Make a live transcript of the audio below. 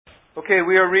Okay,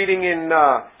 we are reading in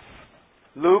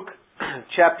Luke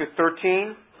chapter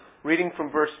 13, reading from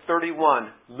verse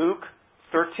 31. Luke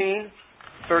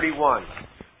 13:31.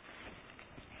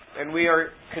 And we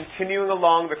are continuing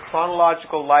along the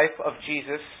chronological life of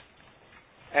Jesus.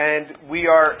 And we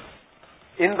are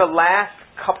in the last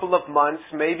couple of months,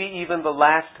 maybe even the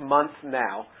last month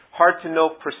now. Hard to know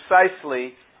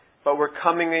precisely, but we're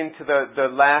coming into the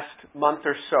last month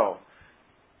or so.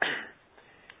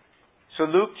 So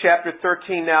Luke chapter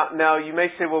 13, now you may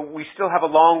say, well, we still have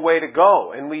a long way to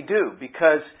go, and we do,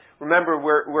 because remember,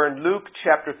 we're in Luke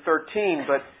chapter 13,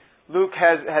 but Luke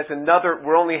has another,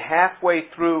 we're only halfway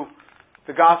through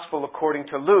the gospel according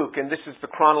to Luke, and this is the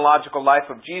chronological life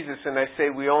of Jesus, and I say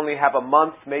we only have a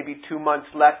month, maybe 2 months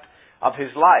left of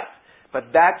his life.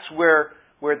 But that's where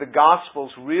the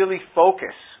gospels really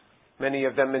focus. Many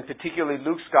of them, and particularly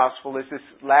Luke's gospel, is this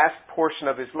last portion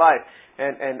of his life,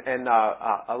 and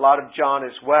a lot of John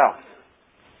as well.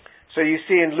 So you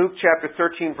see in Luke chapter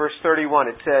 13, verse 31,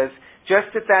 it says,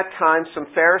 "Just at that time some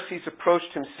Pharisees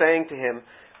approached him, saying to him,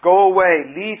 'Go away,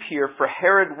 leave here, for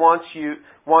Herod wants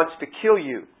to kill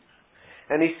you.'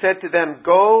 And he said to them,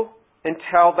 'Go and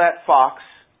tell that fox,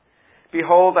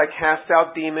 behold, I cast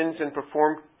out demons and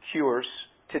perform cures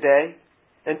today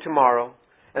and tomorrow,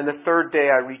 and the third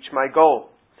day I reach my goal.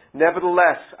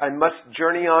 Nevertheless, I must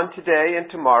journey on today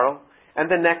and tomorrow and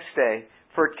the next day,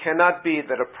 for it cannot be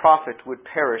that a prophet would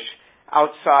perish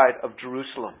outside of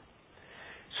Jerusalem.'"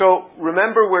 So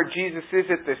remember where Jesus is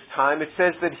at this time. It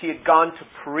says that he had gone to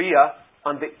Perea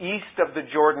on the east of the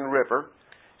Jordan River.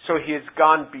 So he has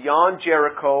gone beyond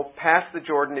Jericho, past the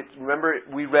Jordan. Remember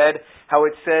we read how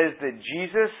it says that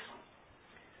Jesus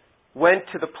went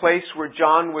to the place where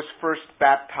John was first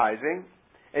baptizing.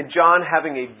 And John,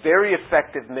 having a very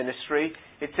effective ministry,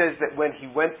 it says that when he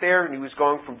went there and he was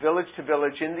going from village to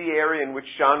village in the area in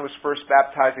which John was first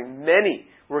baptizing, many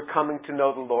were coming to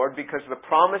know the Lord, because the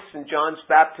promise in John's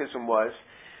baptism was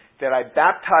that I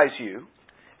baptize you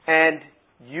and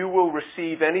you will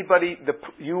receive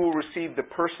the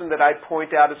person that I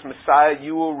point out as Messiah,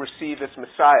 you will receive as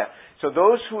Messiah. So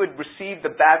those who had received the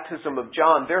baptism of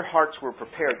John, their hearts were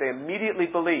prepared. They immediately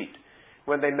believed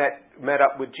when they met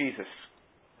up with Jesus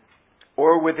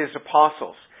or with his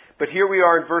apostles. But here we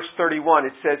are in verse 31.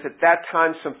 It says, "At that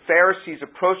time some Pharisees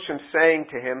approached him, saying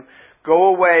to him, 'Go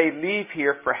away, leave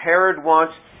here, for Herod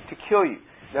wants to kill you.'"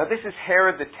 Now this is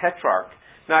Herod the Tetrarch,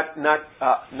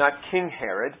 not King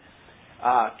Herod.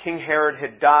 King Herod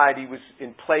had died. He was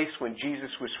in place when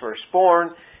Jesus was first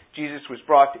born. Jesus was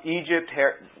brought to Egypt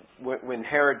when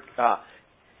Herod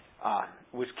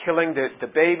was killing the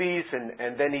babies,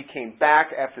 and then he came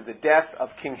back after the death of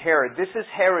King Herod. This is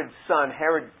Herod's son.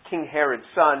 King Herod's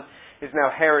son is now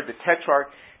Herod the Tetrarch.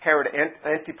 Herod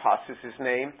Antipas is his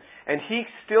name. And he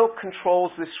still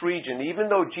controls this region. Even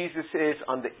though Jesus is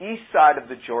on the east side of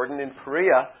the Jordan in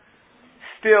Perea,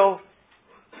 still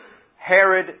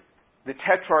Herod the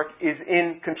Tetrarch is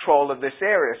in control of this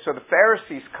area. So the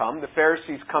Pharisees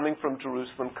coming from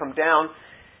Jerusalem, come down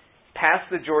past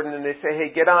the Jordan, and they say, "Hey,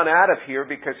 get on out of here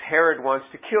because Herod wants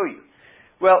to kill you."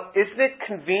 Well, isn't it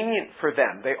convenient for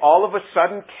them? They all of a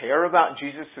sudden care about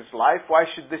Jesus' life. Why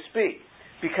should this be?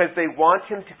 Because they want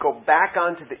him to go back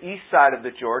onto the east side of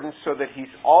the Jordan so that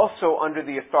he's also under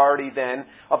the authority then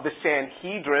of the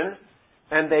Sanhedrin,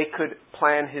 and they could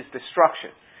plan his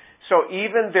destruction. So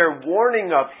even their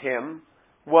warning of him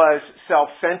was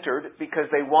self-centered, because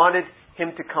they wanted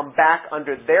him to come back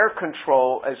under their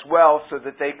control as well so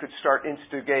that they could start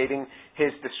instigating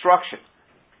his destruction.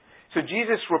 So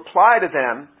Jesus' reply to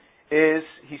them is,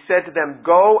 he said to them,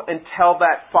 "Go and tell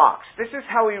that fox." This is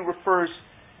how he refers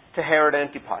to Herod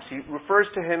Antipas. He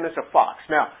refers to him as a fox.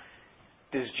 Now,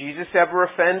 does Jesus ever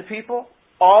offend people?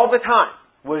 All the time.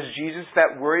 Was Jesus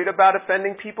that worried about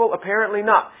offending people? Apparently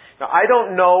not. Now, I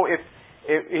don't know if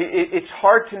it's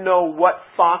hard to know what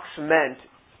fox meant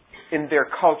in their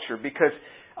culture, because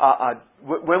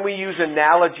when we use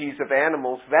analogies of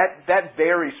animals, that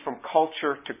varies from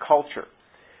culture to culture.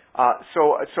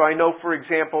 So I know, for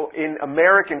example, in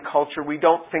American culture, we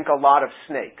don't think a lot of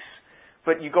snakes.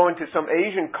 But you go into some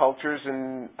Asian cultures,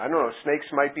 and I don't know,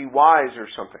 snakes might be wise or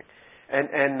something.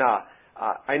 And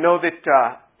I know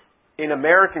that in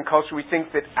American culture, we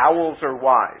think that owls are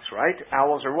wise, right?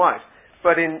 Owls are wise.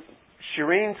 But in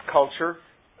Shireen's culture,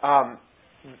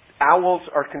 owls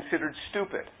are considered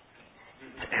stupid.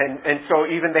 And so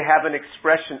even they have an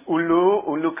expression,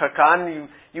 ulu kakan,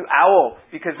 you owl,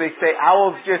 because they say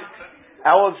owls just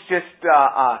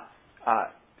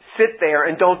sit there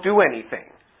and don't do anything.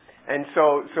 And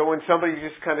so when somebody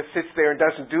just kind of sits there and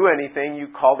doesn't do anything, you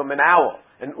call them an owl,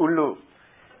 an ulu.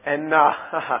 And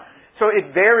So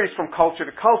it varies from culture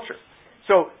to culture.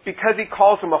 So because he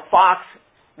calls him a fox,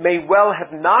 may well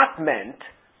have not meant,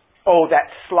 oh, that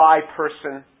sly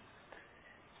person.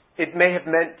 It may have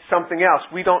meant something else.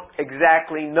 We don't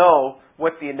exactly know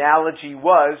what the analogy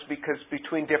was, because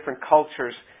between different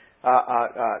cultures,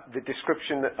 the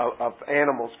description of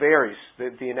animals varies,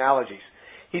 the analogies.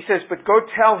 He says, but go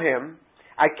tell him,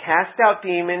 I cast out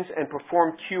demons and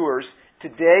perform cures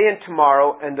today and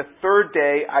tomorrow, and the third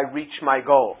day I reach my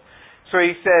goal. So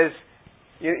he says,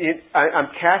 I'm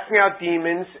casting out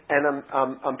demons and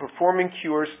I'm performing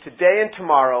cures today and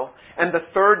tomorrow, and the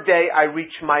third day I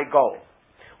reach my goal.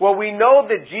 Well, we know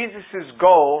that Jesus'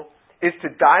 goal is to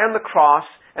die on the cross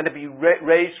and to be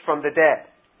raised from the dead.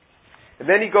 And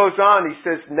then he goes on, he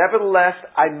says, nevertheless,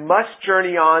 I must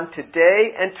journey on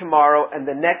today and tomorrow and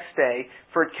the next day,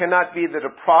 for it cannot be that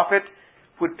a prophet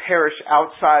would perish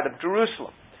outside of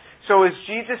Jerusalem. So is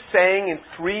Jesus saying in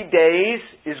 3 days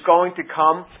is going to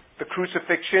come the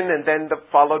crucifixion and then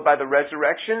followed by the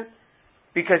resurrection?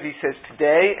 Because he says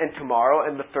today and tomorrow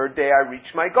and the third day I reach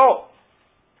my goal.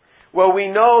 Well, we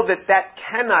know that that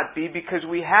cannot be, because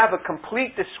we have a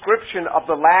complete description of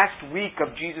the last week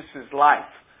of Jesus'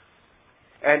 life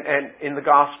and in the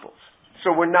Gospels.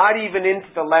 So we're not even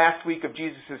into the last week of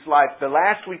Jesus' life. The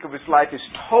last week of his life is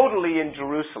totally in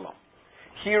Jerusalem.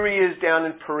 Here he is down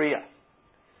in Perea.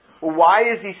 Well, why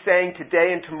is he saying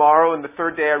today and tomorrow and the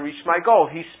third day I reach my goal?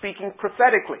 He's speaking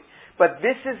prophetically. But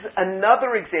this is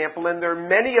another example, and there are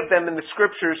many of them in the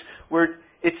Scriptures where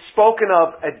it's spoken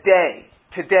of a day,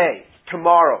 today,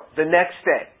 tomorrow, the next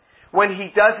day, when he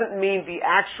doesn't mean the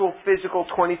actual physical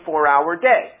 24-hour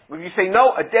day. When you say,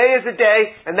 no, a day is a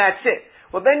day, and that's it.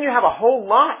 Well, then you have a whole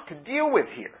lot to deal with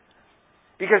here.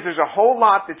 Because there's a whole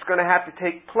lot that's going to have to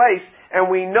take place, and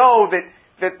we know that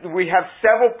we have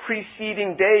several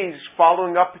preceding days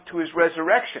following up to his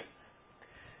resurrection.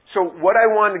 So what I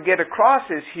want to get across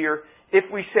is here, if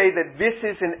we say that this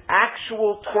is an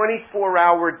actual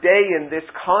 24-hour day in this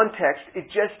context, it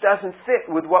just doesn't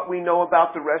fit with what we know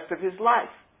about the rest of his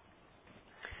life.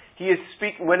 He is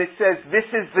speaking, when it says, this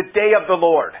is the day of the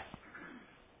Lord.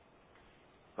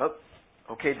 Well,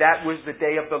 okay, that was the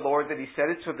day of the Lord that he said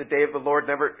it, so the day of the Lord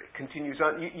never continues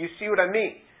on. You see what I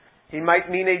mean? He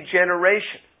might mean a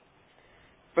generation.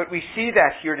 But we see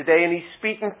that here today, and he's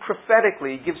speaking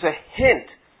prophetically. He gives a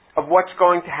hint of what's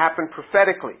going to happen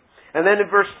prophetically. And then in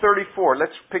verse 34,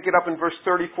 let's pick it up in verse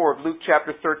 34 of Luke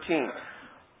chapter 13.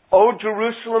 O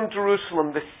Jerusalem,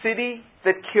 Jerusalem, the city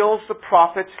that kills the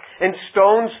prophets and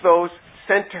stones those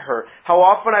sent to her. How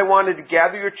often I wanted to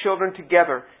gather your children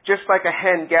together, just like a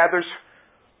hen gathers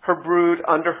her brood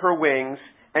under her wings,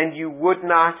 and you would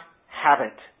not have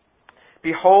it.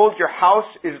 Behold, your house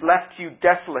is left to you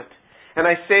desolate. And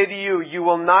I say to you, you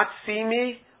will not see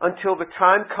me until the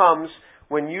time comes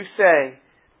when you say,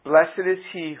 blessed is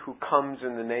he who comes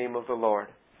in the name of the Lord.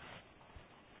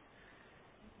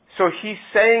 So he's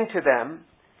saying to them,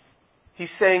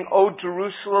 oh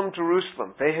Jerusalem,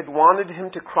 Jerusalem. They had wanted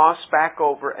him to cross back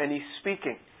over, and he's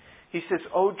speaking. He says,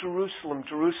 oh Jerusalem,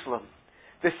 Jerusalem,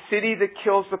 the city that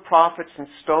kills the prophets and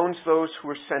stones those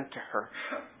who are sent to her.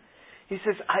 He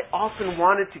says, I often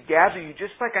wanted to gather you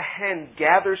just like a hen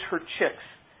gathers her chicks,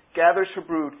 gathers her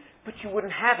brood, but you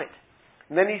wouldn't have it.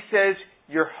 And then he says,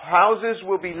 your houses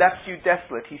will be left to you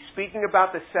desolate. He's speaking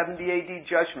about the 70 AD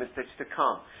judgment that's to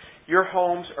come. Your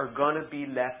homes are going to be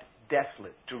left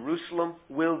desolate. Jerusalem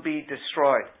will be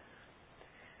destroyed.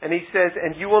 And he says,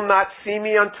 and you will not see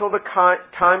me until the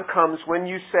time comes when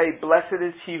you say, blessed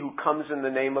is he who comes in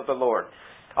the name of the Lord.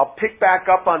 I'll pick back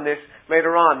up on this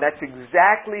later on. That's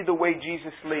exactly the way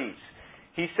Jesus leads.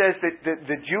 He says that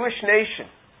the Jewish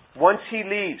nation, once he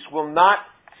leaves, will not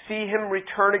see him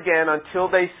return again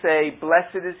until they say,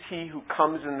 blessed is he who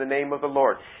comes in the name of the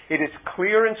Lord. It is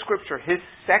clear in Scripture, his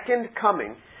second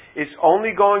coming is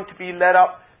only going to be led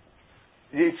up.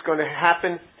 It's going to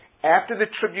happen after the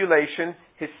tribulation.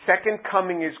 His second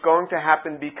coming is going to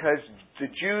happen because the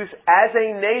Jews as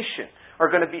a nation are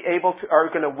going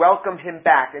to welcome him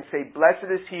back and say, blessed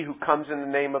is he who comes in the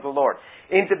name of the Lord.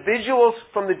 Individuals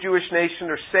from the Jewish nation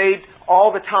are saved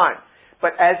all the time.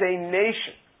 But as a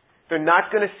nation, they're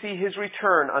not going to see his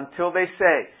return until they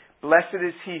say, blessed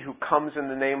is he who comes in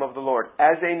the name of the Lord.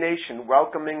 As a nation,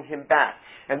 welcoming him back.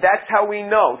 And that's how we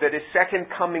know that his second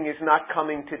coming is not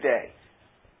coming today.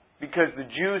 Because the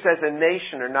Jews as a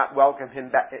nation are not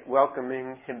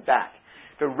welcoming him back.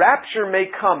 The rapture may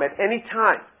come at any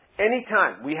time.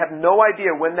 Anytime. We have no idea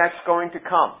when that's going to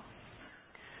come.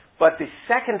 But the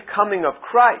second coming of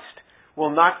Christ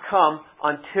will not come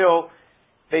until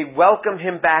they welcome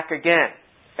him back again.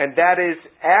 And that is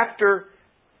after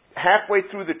halfway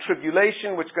through the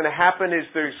tribulation, what's going to happen is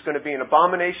there's going to be an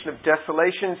abomination of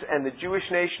desolations, and the Jewish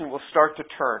nation will start to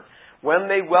turn. When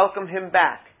they welcome Him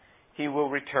back, He will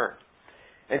return.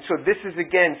 And so this is,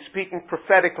 again, speaking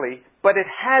prophetically, but it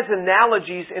has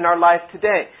analogies in our life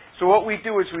today. So what we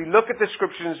do is we look at the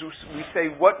Scriptures, we say,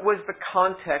 what was the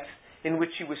context in which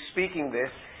He was speaking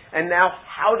this, and now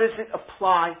how does it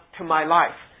apply to my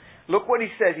life? Look what He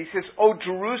says. He says, "O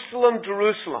Jerusalem,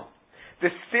 Jerusalem, the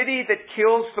city that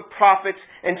kills the prophets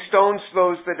and stones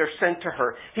those that are sent to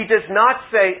her." He does not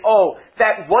say, "Oh,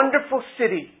 that wonderful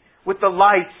city with the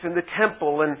lights and the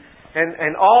temple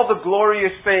and all the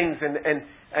glorious things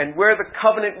and where the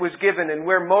covenant was given and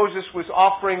where Moses was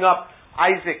offering up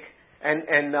Isaac."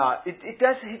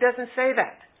 He doesn't say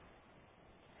that.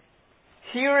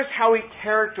 Here's how He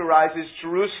characterizes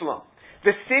Jerusalem.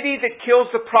 "The city that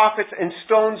kills the prophets and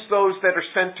stones those that are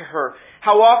sent to her.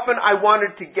 How often I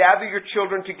wanted to gather your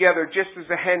children together, just as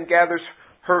a hen gathers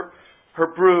her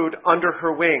brood under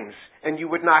her wings, and you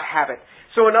would not have it."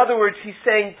 So in other words, He's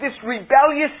saying, this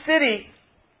rebellious city,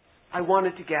 I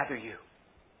wanted to gather you.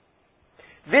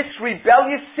 This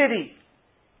rebellious city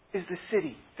is the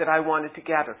city that I wanted to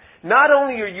gather. Not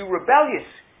only are you rebellious,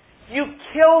 you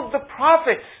killed the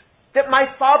prophets that my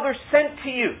Father sent to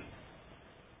you.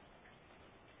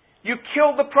 You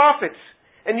killed the prophets,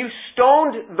 and you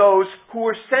stoned those who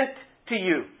were sent to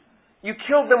you. You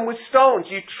killed them with stones.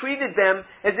 You treated them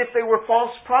as if they were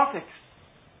false prophets.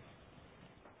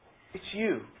 It's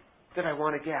you that I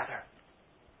want to gather.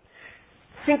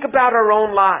 Think about our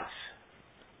own lives.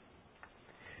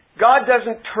 God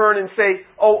doesn't turn and say,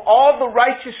 "Oh, all the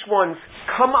righteous ones,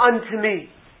 come unto me."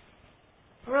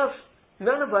 Or else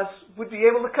none of us would be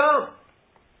able to come.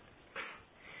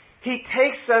 He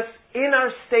takes us in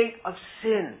our state of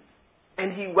sin,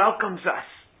 and He welcomes us.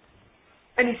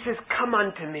 And He says, "Come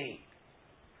unto me."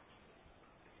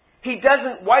 He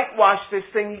doesn't whitewash this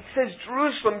thing. He says,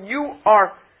 "Jerusalem, you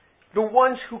are the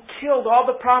ones who killed all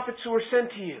the prophets who were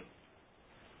sent to you.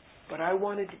 But I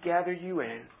wanted to gather you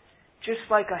in, just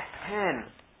like a hen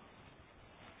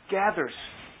gathers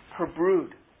her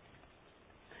brood."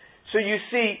 So you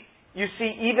see,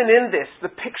 even in this, the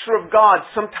picture of God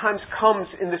sometimes comes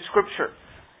in the Scripture.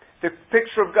 The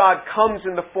picture of God comes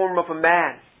in the form of a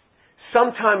man.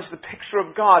 Sometimes the picture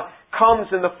of God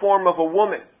comes in the form of a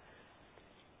woman.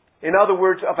 In other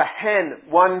words, of a hen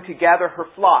wanting to gather her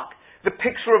flock. The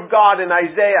picture of God in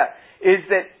Isaiah is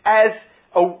that as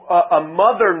a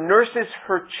mother nurses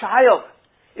her child,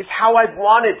 is how I've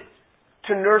wanted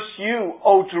to nurse you,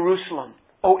 O Jerusalem,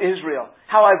 O Israel.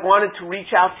 How I've wanted to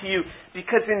reach out to you.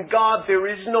 Because in God there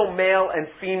is no male and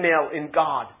female in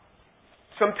God.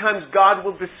 Sometimes God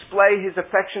will display His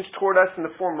affections toward us in the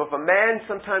form of a man,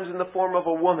 sometimes in the form of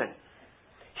a woman.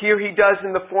 Here He does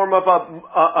in the form of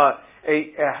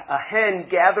a hen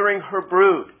gathering her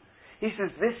brood. He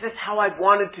says, this is how I've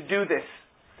wanted to do this.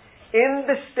 In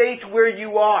the state where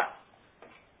you are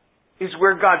is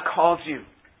where God calls you.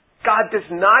 God does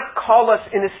not call us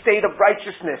in a state of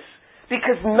righteousness,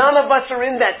 because none of us are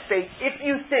in that state. If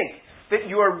you think that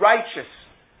you are righteous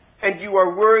and you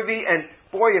are worthy, and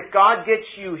boy, if God gets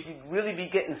you, He'd really be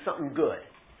getting something good.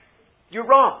 You're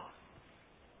wrong.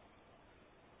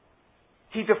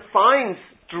 He defines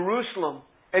Jerusalem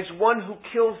as one who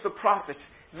kills the prophets.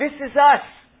 This is us.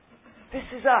 This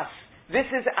is us. This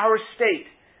is our state.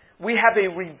 We have a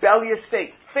rebellious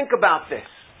state. Think about this.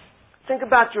 Think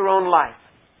about your own life.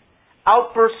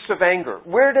 Outbursts of anger.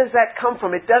 Where does that come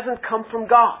from? It doesn't come from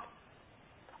God.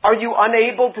 Are you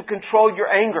unable to control your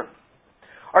anger?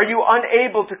 Are you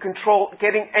unable to control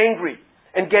getting angry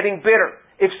and getting bitter?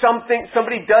 If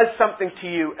somebody does something to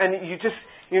you and you just,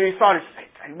 you thought,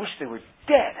 I wish they were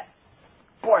dead.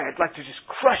 Boy, I'd like to just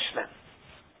crush them.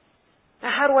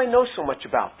 Now, how do I know so much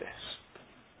about this?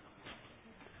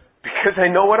 Because I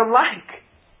know what I'm like.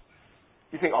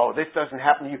 You think, oh, this doesn't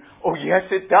happen to you. Oh, yes,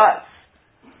 it does.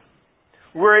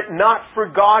 Were it not for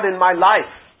God in my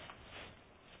life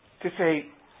to say,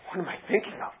 what am I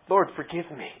thinking of? Lord, forgive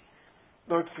me.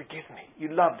 Lord, forgive me. You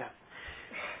love them.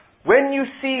 When you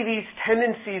see these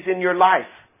tendencies in your life,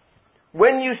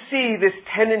 when you see this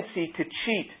tendency to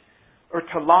cheat or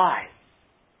to lie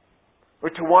or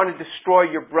to want to destroy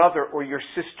your brother or your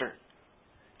sister,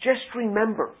 just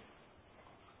remember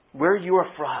where you are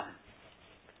from.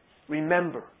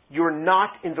 Remember, you're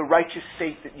not in the righteous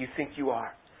state that you think you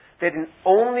are. That in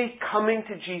only coming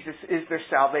to Jesus is there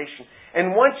salvation.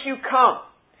 And once you come,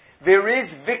 there is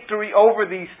victory over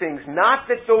these things. Not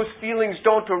that those feelings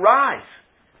don't arise,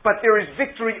 but there is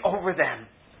victory over them.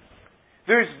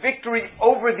 There is victory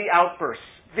over the outbursts.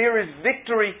 There is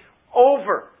victory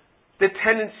over the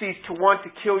tendencies to want to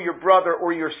kill your brother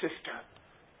or your sister,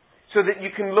 so that you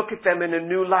can look at them in a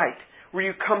new light, where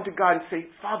you come to God and say,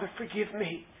 Father, forgive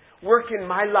me. Work in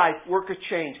my life, work a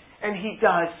change. And He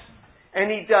does.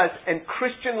 And He does. And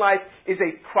Christian life is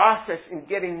a process in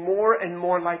getting more and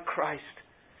more like Christ.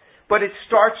 But it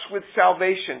starts with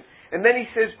salvation. And then He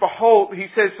says, behold, He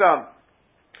says,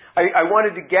 I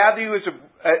wanted to gather you as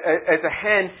a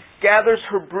hen gathers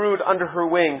her brood under her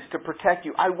wings to protect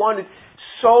you. I wanted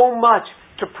so much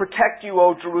to protect you,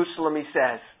 O Jerusalem, He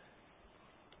says.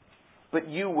 But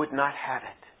you would not have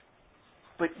it.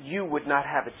 But you would not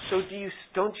have it. So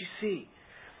don't you see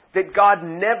that God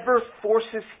never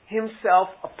forces Himself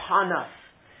upon us?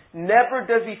 Never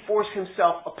does He force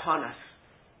Himself upon us.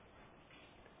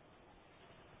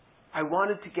 I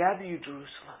wanted to gather you,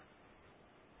 Jerusalem,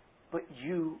 but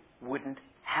you wouldn't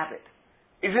have it.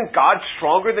 Isn't God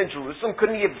stronger than Jerusalem?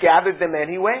 Couldn't He have gathered them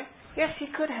anyway? Yes, He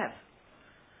could have.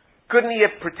 Couldn't He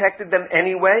have protected them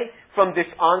anyway from this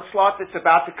onslaught that's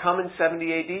about to come in 70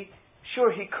 AD?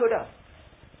 Sure, He could have.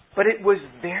 But it was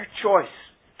their choice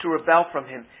to rebel from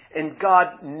Him. And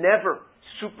God never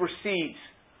supersedes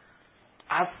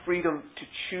our freedom to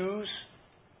choose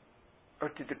or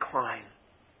to decline.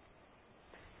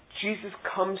 Jesus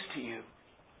comes to you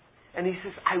and He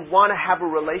says, I want to have a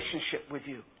relationship with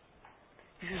you.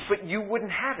 He says, but you wouldn't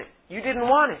have it. You didn't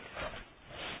want it.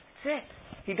 That's it.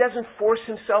 He doesn't force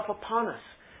Himself upon us.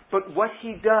 But what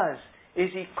He does is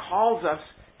He calls us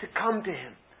to come to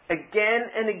Him. Again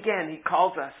and again He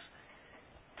calls us.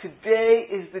 Today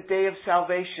is the day of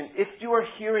salvation. If you are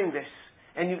hearing this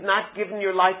and you've not given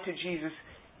your life to Jesus,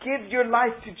 give your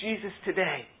life to Jesus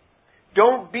today.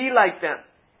 Don't be like them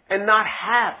and not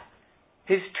have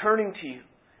His turning to you.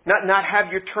 Not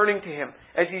have your turning to Him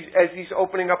as He's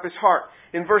opening up His heart.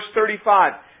 In verse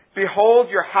 35, behold,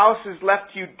 your house is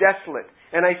left to you desolate.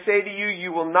 And I say to you,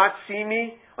 you will not see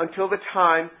me until the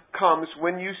time comes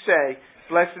when you say,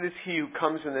 blessed is he who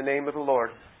comes in the name of the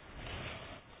Lord.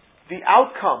 The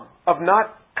outcome of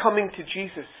not coming to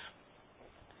Jesus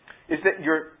is that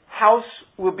your house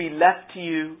will be left to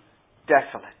you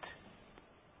desolate.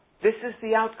 This is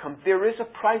the outcome. There is a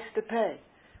price to pay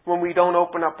when we don't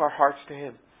open up our hearts to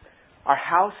Him. Our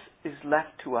house is left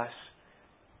to us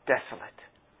desolate.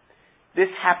 This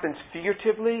happens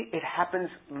figuratively, it happens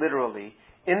literally,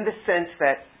 in the sense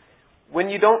that when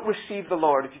you don't receive the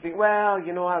Lord, if you think, well,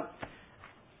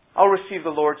 I'll receive the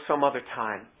Lord some other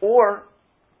time. Or,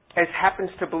 as happens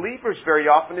to believers very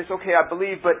often, is, okay, I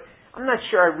believe, but I'm not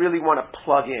sure I really want to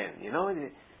plug in,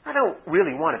 I don't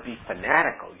really want to be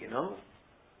fanatical,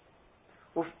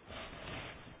 Well,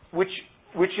 which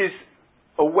is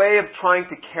a way of trying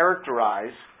to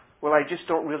characterize, well, I just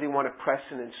don't really want to press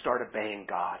in and start obeying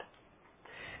God.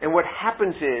 And what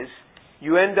happens is,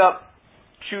 you end up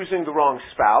choosing the wrong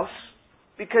spouse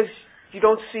because you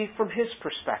don't see from his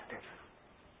perspective.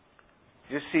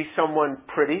 You just see someone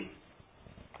pretty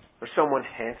or someone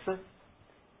handsome,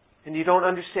 and you don't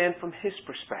understand from his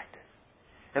perspective.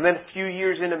 And then a few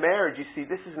years into marriage, you see,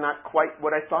 this is not quite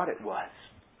what I thought it was.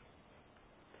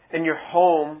 And your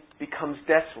home becomes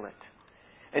desolate.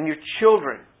 And your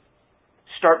children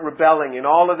start rebelling, and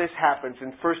all of this happens.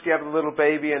 And first you have a little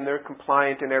baby, and they're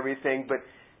compliant and everything, but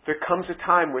there comes a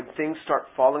time when things start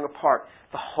falling apart.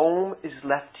 The home is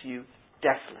left to you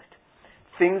desolate.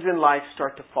 Things in life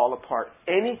start to fall apart.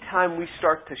 Anytime we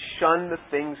start to shun the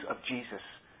things of Jesus,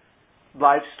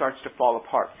 life starts to fall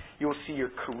apart. You will see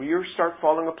your career start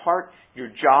falling apart, your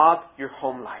job, your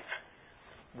home life.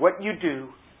 What you do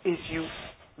is you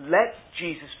let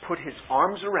Jesus put His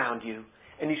arms around you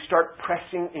and you start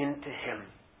pressing into Him.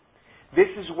 This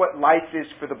is what life is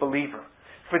for the believer.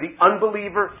 For the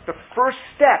unbeliever, the first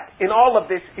step in all of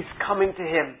this is coming to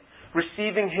Him,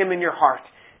 receiving Him in your heart.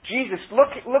 Jesus,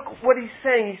 look what He's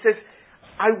saying. He says,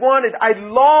 I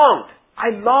longed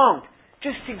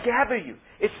just to gather you.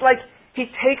 It's like He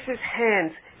takes His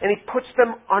hands and He puts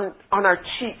them on our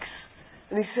cheeks.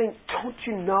 And He's saying, don't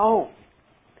you know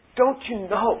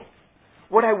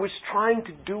what I was trying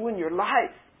to do in your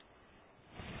life?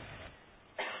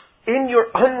 In your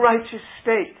unrighteous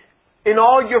state, in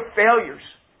all your failures,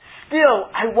 still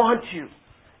I want you.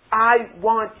 I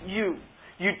want you.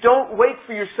 You don't wait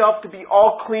for yourself to be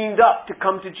all cleaned up to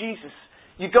come to Jesus.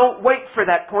 You don't wait for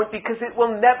that point because it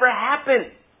will never happen.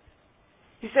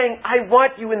 He's saying, I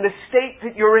want you in the state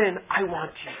that you're in. I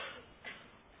want you.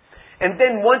 And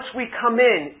then once we come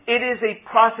in, it is a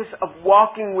process of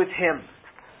walking with Him.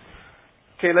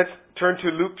 Okay, let's turn to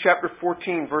Luke chapter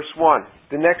 14, verse 1.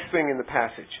 The next thing in the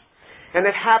passage. And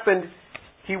it happened,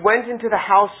 He went into the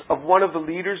house of one of the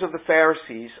leaders of the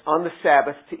Pharisees on the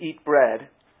Sabbath to eat bread,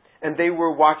 and they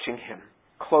were watching Him.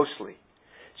 closely.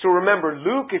 So remember,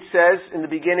 Luke, it says in the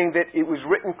beginning that it was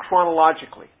written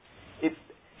chronologically.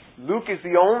 Luke is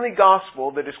the only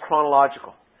gospel that is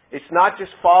chronological. It's not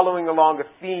just following along a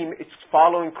theme, it's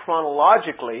following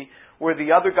chronologically, where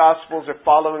the other gospels are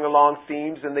following along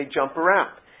themes and they jump around.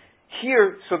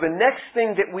 Here, so the next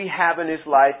thing that we have in his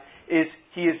life is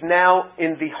he is now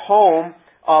in the home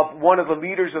of one of the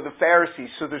leaders of the Pharisees.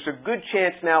 So there's a good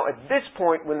chance now at this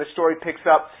point when the story picks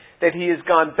up that he has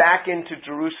gone back into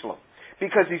Jerusalem.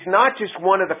 Because he's not just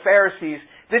one of the Pharisees,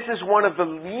 this is one of the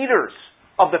leaders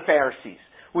of the Pharisees,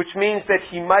 which means that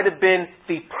he might have been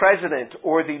the president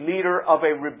or the leader of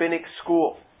a rabbinic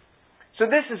school. So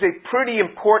this is a pretty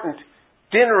important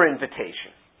dinner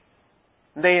invitation.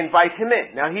 They invite him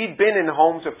in. Now he'd been in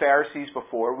homes of Pharisees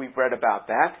before, we've read about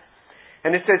that.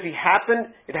 And it says it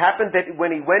happened that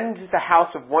when he went into the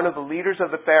house of one of the leaders of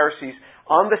the Pharisees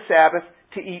on the Sabbath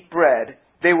to eat bread,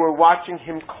 they were watching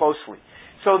him closely.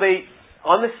 So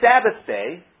on the Sabbath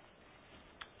day,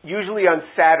 usually on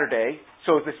Saturday,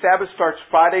 so the Sabbath starts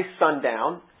Friday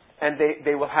sundown, and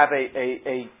they will have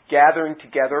a gathering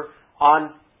together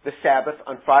on the Sabbath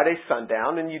on Friday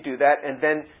sundown, and you do that, and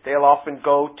then they'll often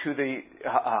go to the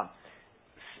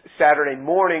Saturday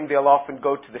morning, they'll often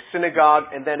go to the synagogue,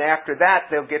 and then after that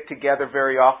they'll get together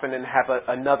very often and have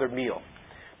another meal.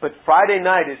 But Friday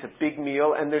night is a big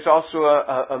meal, and there's also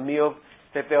a meal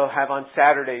that they'll have on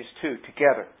Saturdays too,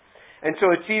 together. And so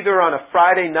it's either on a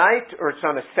Friday night or it's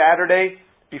on a Saturday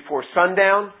before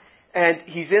sundown, and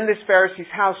he's in this Pharisee's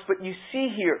house. But you see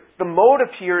here, the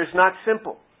motive here is not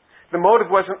simple. The motive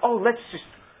wasn't, let's just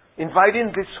invite in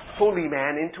this holy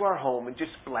man into our home and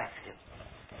just bless him.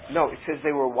 No, it says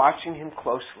they were watching him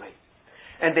closely,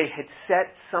 and they had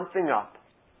set something up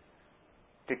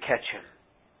to catch him.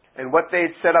 And what they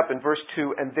had set up in verse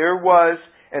 2, and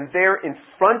there in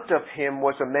front of him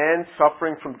was a man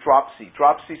suffering from dropsy.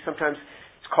 Dropsy, sometimes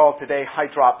it's called today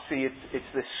hydropsy.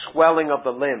 It's the swelling of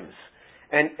the limbs.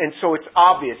 And so it's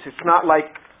obvious. It's not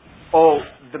like,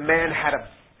 the man had a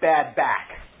bad back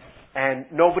and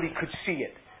nobody could see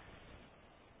it.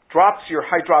 Dropsy or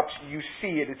hydropsy, you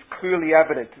see it. It's clearly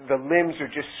evident. The limbs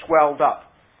are just swelled up,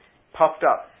 puffed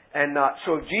up. And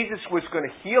so if Jesus was going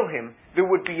to heal him, there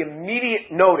would be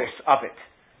immediate notice of it.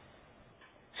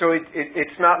 So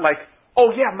it's not like,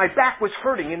 my back was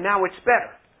hurting and now it's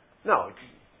better. No,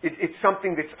 it's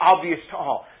something that's obvious to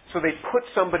all. So they put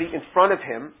somebody in front of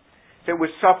him that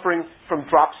was suffering from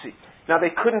dropsy. Now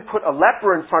they couldn't put a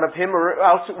leper in front of him or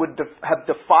else it would have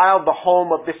defiled the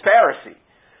home of this Pharisee.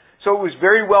 So it was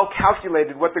very well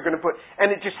calculated what they're going to put. And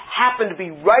it just happened to be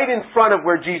right in front of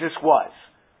where Jesus was.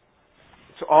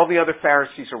 So all the other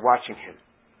Pharisees are watching him.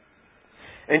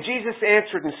 And Jesus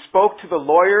answered and spoke to the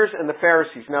lawyers and the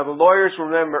Pharisees. Now the lawyers,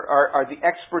 remember, are the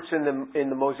experts in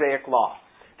the Mosaic law.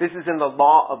 This is in the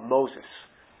law of Moses.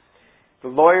 The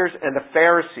lawyers and the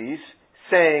Pharisees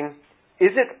saying,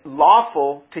 is it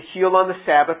lawful to heal on the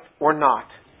Sabbath or not?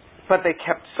 But they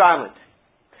kept silent.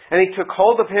 And he took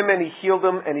hold of him and he healed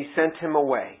him and he sent him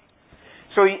away.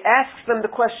 So he asks them the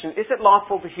question, is it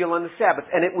lawful to heal on the Sabbath?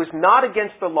 And it was not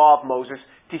against the law of Moses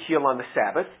to heal on the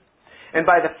Sabbath. And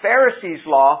by the Pharisees'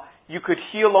 law, you could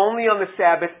heal only on the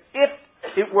Sabbath if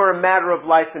it were a matter of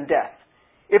life and death.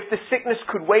 If the sickness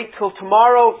could wait till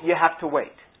tomorrow, you have to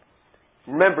wait.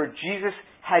 Remember, Jesus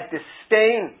had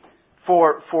disdain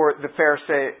for the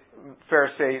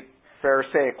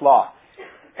Pharisaic law.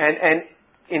 And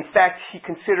in fact, he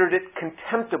considered it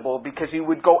contemptible because he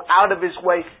would go out of his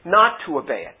way not to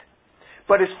obey it.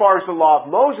 But as far as the law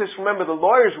of Moses, remember the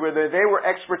lawyers were there, they were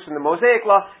experts in the Mosaic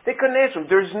law, they couldn't answer him.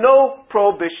 There's no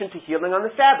prohibition to healing on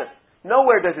the Sabbath.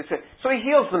 Nowhere does it say. So he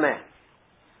heals the man.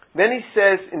 Then he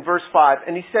says in verse 5,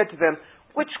 and he said to them,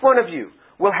 which one of you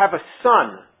will have a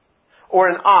son or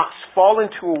an ox fall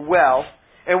into a well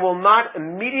and will not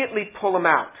immediately pull him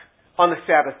out on the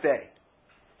Sabbath day?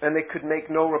 And they could make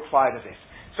no reply to this.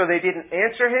 So they didn't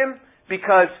answer him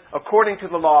because according to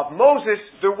the law of Moses,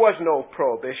 there was no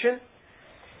prohibition.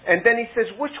 And then he says,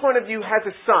 which one of you has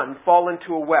a son fall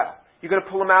into a well? You're going to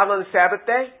pull him out on the Sabbath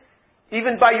day?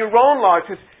 Even by your own law, it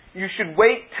says you should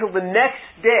wait till the next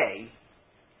day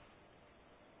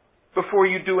before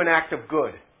you do an act of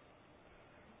good.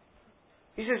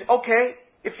 He says, okay,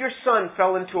 if your son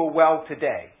fell into a well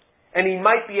today, and he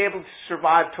might be able to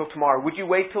survive till tomorrow, would you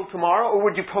wait till tomorrow, or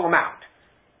would you pull him out?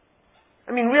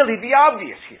 I mean, really, the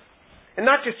obvious here. And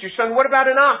not just your son, what about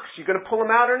an ox? You going to pull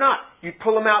him out or not? You'd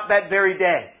pull him out that very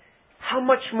day. How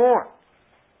much more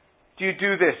do you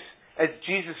do this, as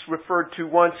Jesus referred to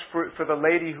once for the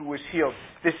lady who was healed,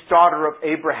 this daughter of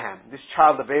Abraham, this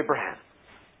child of Abraham?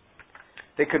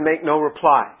 They could make no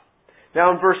reply.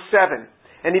 Now in verse 7,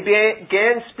 and he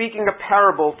began speaking a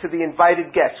parable to the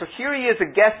invited guests. So here he is, a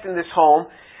guest in this home,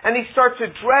 and he starts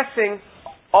addressing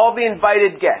all the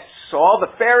invited guests. So all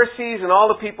the Pharisees and all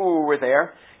the people who were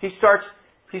there, he starts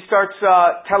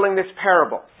telling this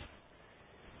parable.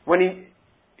 When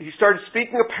he started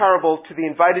speaking a parable to the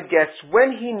invited guests,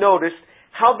 when he noticed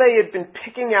how they had been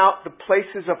picking out the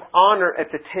places of honor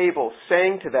at the table,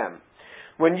 saying to them,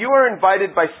 "When you are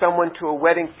invited by someone to a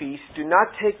wedding feast, do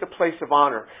not take the place of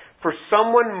honor, for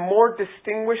someone more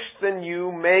distinguished than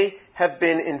you may have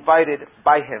been invited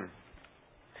by him.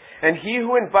 And he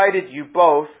who invited you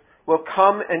both will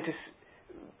come and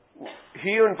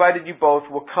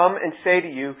say to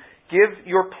you, 'Give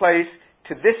your place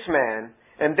to this man,'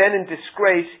 and then in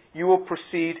disgrace you will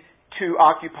proceed to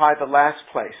occupy the last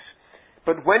place.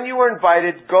 But when you are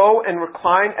invited, go and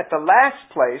recline at the last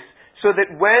place, so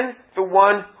that when the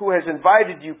one who has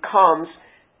invited you comes,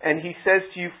 and he says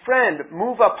to you, 'Friend,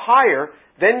 move up higher,'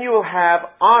 then you will have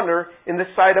honor in the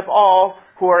sight of all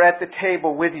who are at the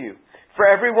table with you. For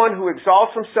everyone who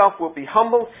exalts himself will be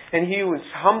humbled, and he who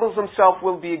humbles himself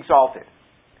will be exalted."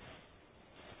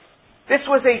 This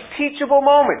was a teachable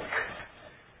moment.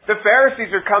 The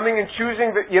Pharisees are coming and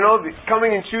choosing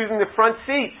the front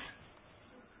seats.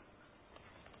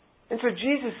 And so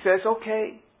Jesus says,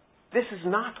 okay, this is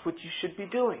not what you should be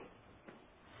doing.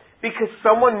 Because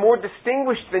someone more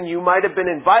distinguished than you might have been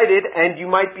invited, and you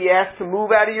might be asked to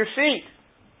move out of your seat.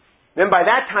 Then by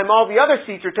that time, all the other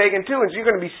seats are taken too, and so you're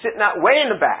going to be sitting out way in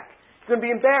the back. You're going to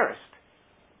be embarrassed.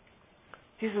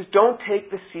 He says, don't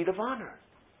take the seat of honor.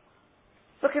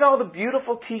 Look at all the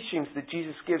beautiful teachings that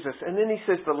Jesus gives us. And then he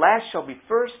says, the last shall be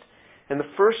first, and the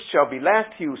first shall be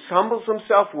last. He who humbles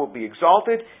himself will be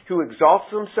exalted. He who exalts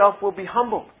himself will be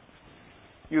humbled.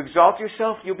 You exalt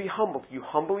yourself, you'll be humbled. You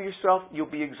humble yourself, you'll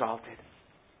be exalted.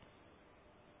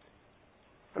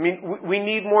 I mean, we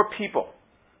need more people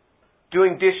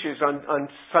doing dishes on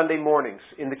Sunday mornings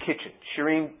in the kitchen.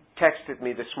 Shireen texted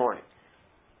me this morning.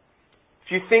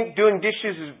 If you think doing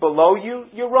dishes is below you,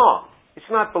 you're wrong. It's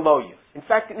not below you. In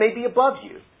fact, it may be above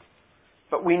you.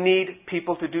 But we need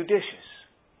people to do dishes.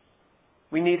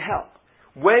 We need help.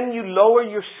 When you lower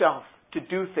yourself to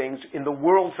do things in the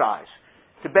world's eyes,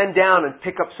 to bend down and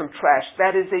pick up some trash,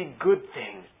 that is a good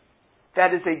thing.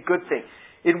 That is a good thing.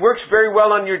 It works very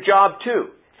well on your job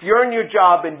too. If you're in your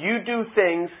job and you do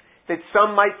things that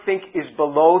some might think is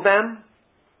below them,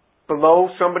 below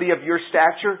somebody of your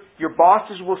stature, your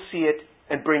bosses will see it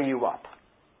and bring you up.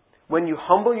 When you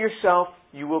humble yourself,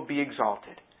 you will be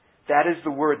exalted. That is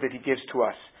the word that he gives to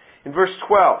us. In verse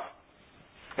 12,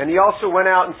 and he also went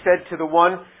out and said to the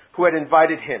one who had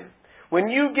invited him, when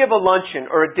you give a luncheon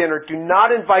or a dinner, do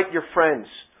not invite your friends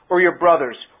or your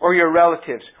brothers or your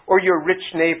relatives or your rich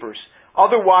neighbors.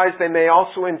 Otherwise, they may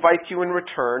also invite you in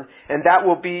return, and that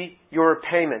will be your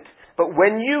payment. But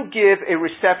when you give a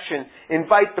reception,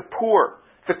 invite the poor,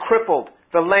 the crippled,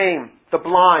 the lame, the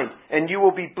blind, and you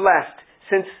will be blessed,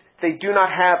 since they do not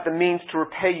have the means to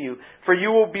repay you, for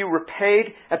you will be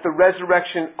repaid at the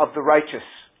resurrection of the righteous.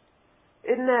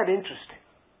 Isn't that interesting?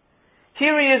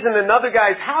 Here he is in another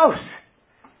guy's house.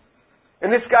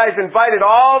 And this guy's invited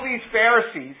all these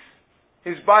Pharisees,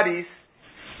 his buddies,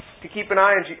 to keep an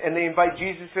eye on Jesus. And they invite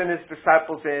Jesus and his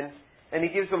disciples in. And he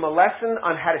gives them a lesson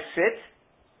on how to sit.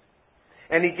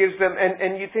 And he gives them,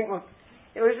 and you think, well,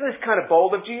 isn't this kind of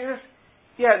bold of Jesus?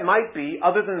 Yeah, it might be,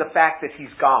 other than the fact that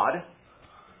he's God.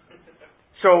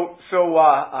 So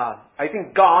I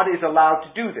think God is allowed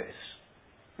to do this,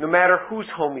 no matter whose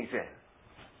home he's in.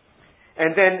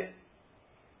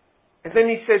 And then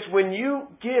he says, when you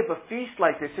give a feast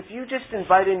like this, if you just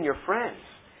invite in your friends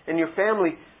and your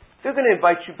family, they're going to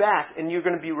invite you back and you're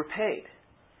going to be repaid.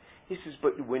 He says,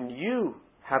 but when you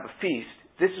have a feast,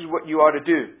 this is what you ought to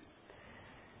do.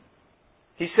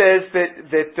 He says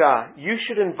that you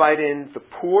should invite in the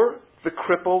poor, the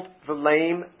crippled, the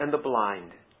lame, and the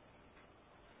blind.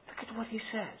 Look at what he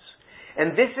says.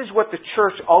 And this is what the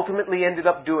church ultimately ended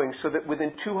up doing, so that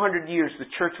within 200 years the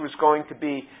church was going to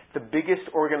be the biggest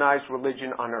organized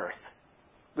religion on earth.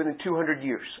 Within 200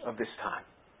 years of this time.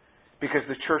 Because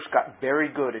the church got very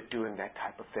good at doing that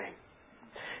type of thing.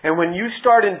 And when you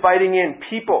start inviting in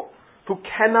people who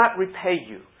cannot repay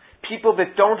you, people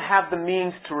that don't have the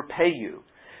means to repay you,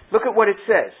 look at what it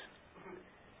says.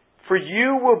 For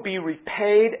you will be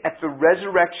repaid at the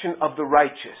resurrection of the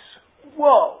righteous.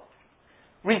 Whoa!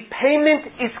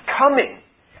 Repayment is coming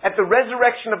at the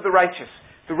resurrection of the righteous.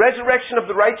 The resurrection of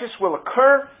the righteous will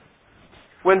occur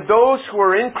when those who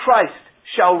are in Christ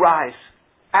shall rise.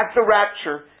 At the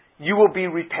rapture, you will be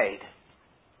repaid.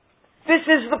 This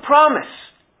is the promise.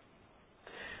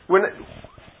 When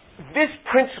this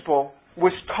principle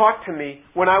was taught to me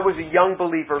when I was a young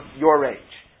believer your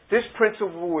age. This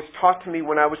principle was taught to me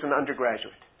when I was an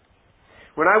undergraduate.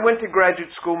 When I went to graduate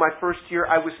school my first year,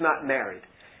 I was not married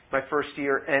my first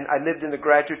year, and I lived in the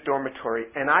graduate dormitory,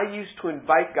 and I used to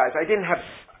invite guys.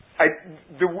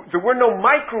 There were no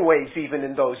microwaves even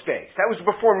in those days. That was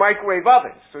before microwave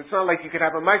ovens, so it's not like you could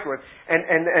have a microwave.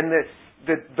 And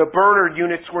the burner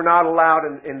units were not allowed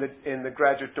in the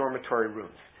graduate dormitory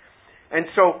rooms. And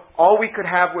so all we could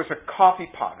have was a coffee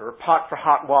pot or a pot for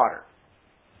hot water.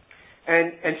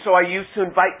 And so I used to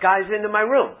invite guys into my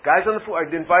room. Guys on the floor.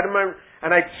 I'd invite them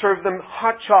and I'd serve them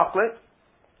hot chocolate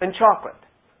and chocolate.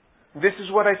 This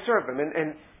is what I serve them.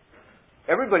 And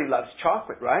everybody loves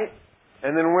chocolate, right?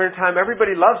 And then in winter time,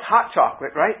 everybody loves hot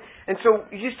chocolate, right? And so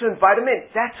you used to invite them in.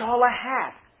 That's all I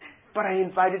had. But I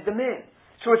invited them in.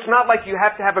 So it's not like you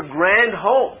have to have a grand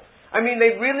home. I mean,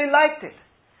 they really liked it.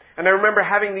 And I remember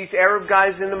having these Arab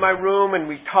guys into my room, and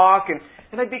we'd talk, and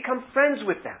I'd become friends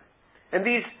with them. And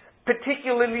these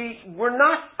particularly were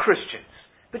not Christians,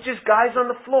 but just guys on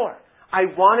the floor. I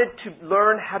wanted to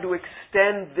learn how to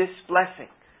extend this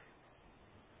blessing.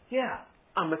 Yeah,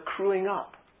 I'm accruing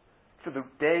up for the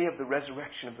day of the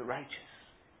resurrection of the righteous.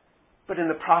 But in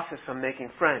the process, I'm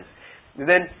making friends. And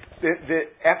then,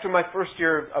 after my first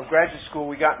year of graduate school,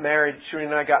 we got married. Shireen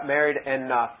and I got married,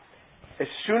 and as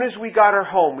soon as we got her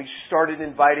home, we started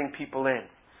inviting people in.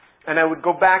 And I would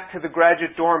go back to the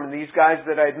graduate dorm, and these guys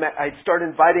that I'd met, I'd start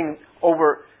inviting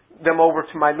them over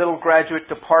to my little graduate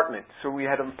department. So we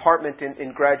had an apartment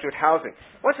in graduate housing.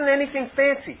 It wasn't anything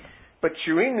fancy, but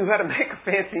Shireen knew how to make a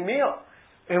fancy meal.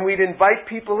 And we'd invite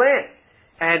people in.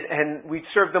 And we'd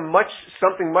serve them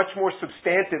something much more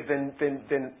substantive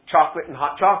than chocolate and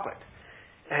hot chocolate.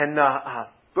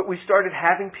 But we started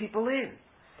having people in.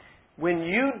 When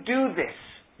you do this,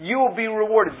 you will be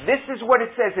rewarded. This is what it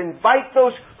says. Invite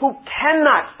those who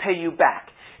cannot pay you back.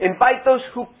 Invite those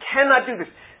who cannot do this.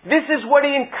 This is what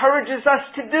he encourages us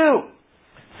to do.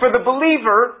 For the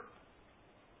believer,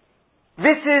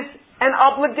 this is an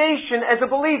obligation as a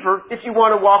believer if you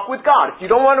want to walk with God. If you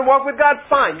don't want to walk with God,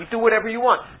 fine. You do whatever you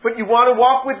want. But you want to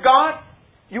walk with God,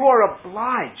 you are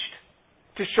obliged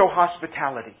to show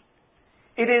hospitality.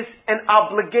 It is an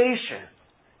obligation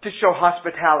to show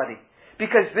hospitality.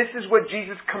 Because this is what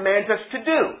Jesus commands us to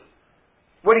do.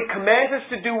 What he commands us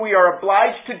to do, we are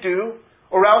obliged to do,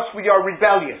 or else we are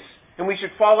rebellious. And we should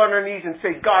fall on our knees and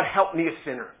say, God, help me a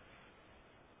sinner.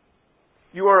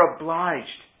 You are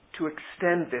obliged to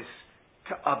extend this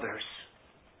to others.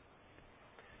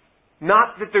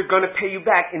 Not that they're going to pay you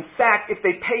back. In fact, if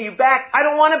they pay you back, I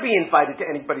don't want to be invited to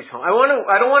anybody's home. I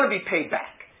don't want to be paid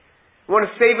back. I want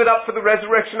to save it up for the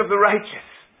resurrection of the righteous.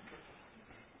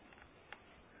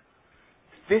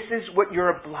 This is what you're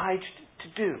obliged to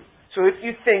do. So if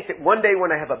you think that one day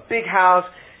when I have a big house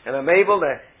and I'm able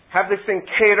to have this thing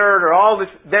catered or all this,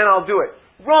 then I'll do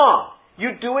it. Wrong.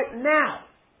 You do it now.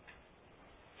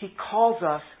 He calls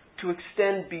us to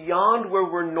extend beyond where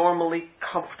we're normally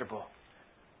comfortable.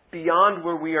 Beyond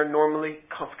where we are normally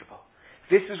comfortable.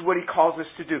 This is what he calls us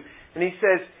to do. And he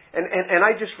says, and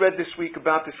I just read this week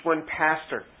about this one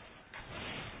pastor,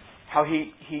 how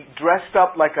he dressed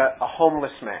up like a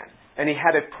homeless man. And he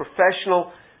had a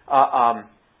professional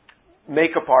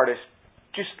makeup artist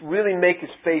just really make his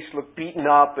face look beaten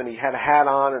up, and he had a hat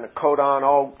on and a coat on,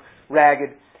 all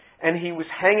ragged. And he was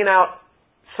hanging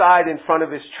outside in front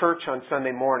of his church on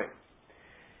Sunday morning.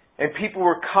 And people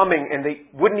were coming, and they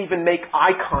wouldn't even make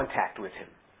eye contact with him.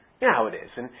 You know how it is.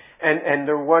 And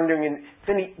they're wondering, and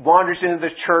then he wanders into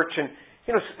the church, and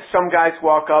some guys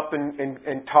walk up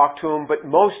and talk to him, but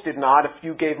most did not. A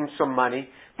few gave him some money,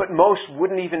 but most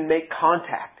wouldn't even make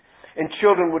contact. And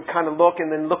children would kind of look and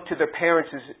then look to their parents,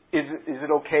 is it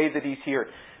okay that he's here?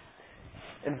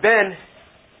 And then,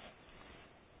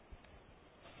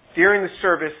 during the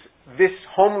service, this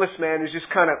homeless man who's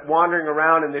just kind of wandering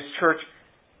around in this church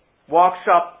walks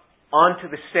up onto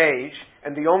the stage,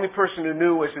 and the only person who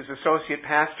knew was his associate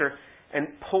pastor, and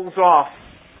pulls off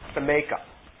the makeup.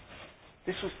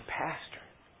 This was the pastor.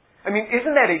 I mean,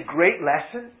 isn't that a great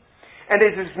lesson? And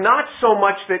it is not so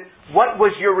much that what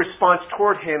was your response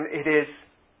toward him, it is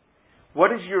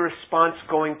what is your response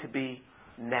going to be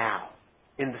now,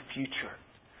 in the future,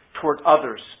 toward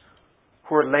others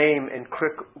who are lame and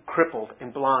crippled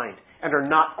and blind and are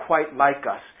not quite like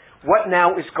us. What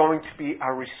now is going to be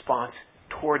our response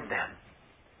toward them?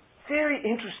 Very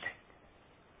interesting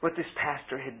what this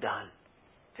pastor had done.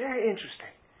 Very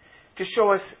interesting. To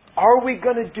show us, are we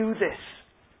going to do this?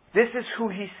 This is who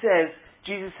he says.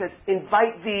 Jesus says,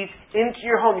 invite these into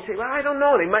your home. You say, well, I don't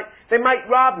know. They might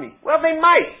rob me. Well, they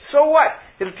might. So what?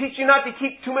 It'll teach you not to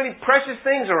keep too many precious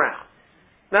things around.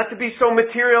 Not to be so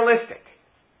materialistic.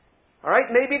 All right?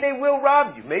 Maybe they will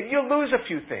rob you. Maybe you'll lose a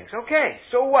few things. Okay,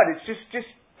 so what? It's just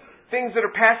things that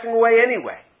are passing away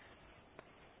anyway.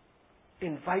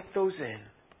 Invite those in.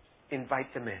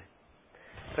 Invite them in.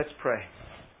 Let's pray.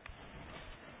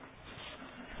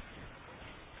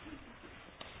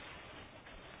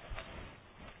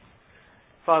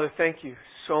 Father, thank you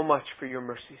so much for your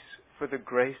mercies, for the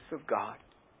grace of God.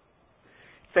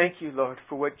 Thank you, Lord,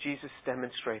 for what Jesus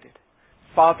demonstrated.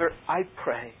 Father, I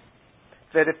pray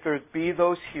that if there be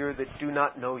those here that do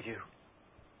not know you,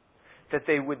 that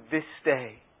they would this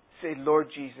day say, Lord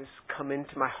Jesus, come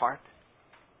into my heart.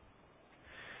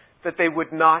 That they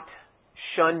would not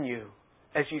shun you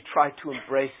as you try to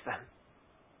embrace them.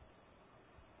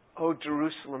 Oh,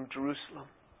 Jerusalem, Jerusalem,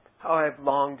 how I have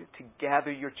longed to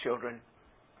gather your children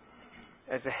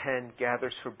as a hen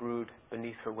gathers her brood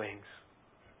beneath her wings.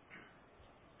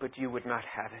 But you would not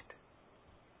have it.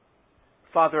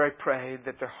 Father, I pray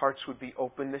that their hearts would be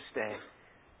open this day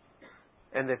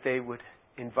and that they would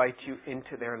invite you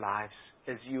into their lives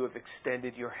as you have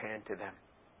extended your hand to them.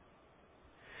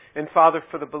 And Father,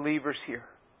 for the believers here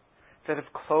that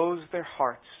have closed their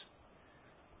hearts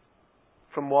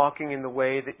from walking in the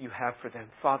way that you have for them,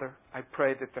 Father, I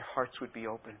pray that their hearts would be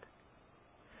opened.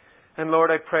 And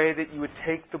Lord, I pray that you would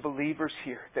take the believers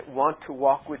here that want to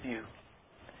walk with you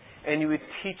and you would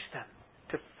teach them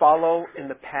to follow in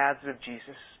the paths of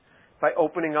Jesus by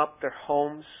opening up their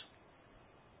homes,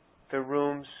 their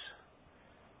rooms,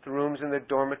 the rooms in their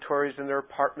dormitories and their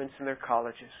apartments and their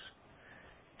colleges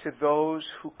to those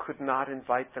who could not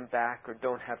invite them back or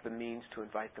don't have the means to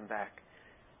invite them back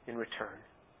in return.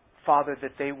 Father,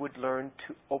 that they would learn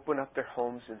to open up their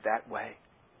homes in that way.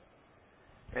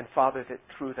 And Father, that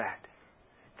through that,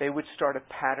 they would start a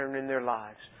pattern in their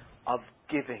lives of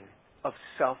giving, of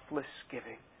selfless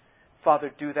giving.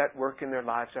 Father, do that work in their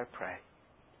lives, I pray.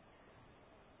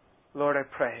 Lord, I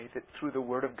pray that through the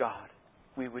Word of God,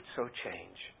 we would so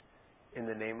change. In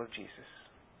the name of Jesus.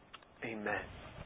 Amen.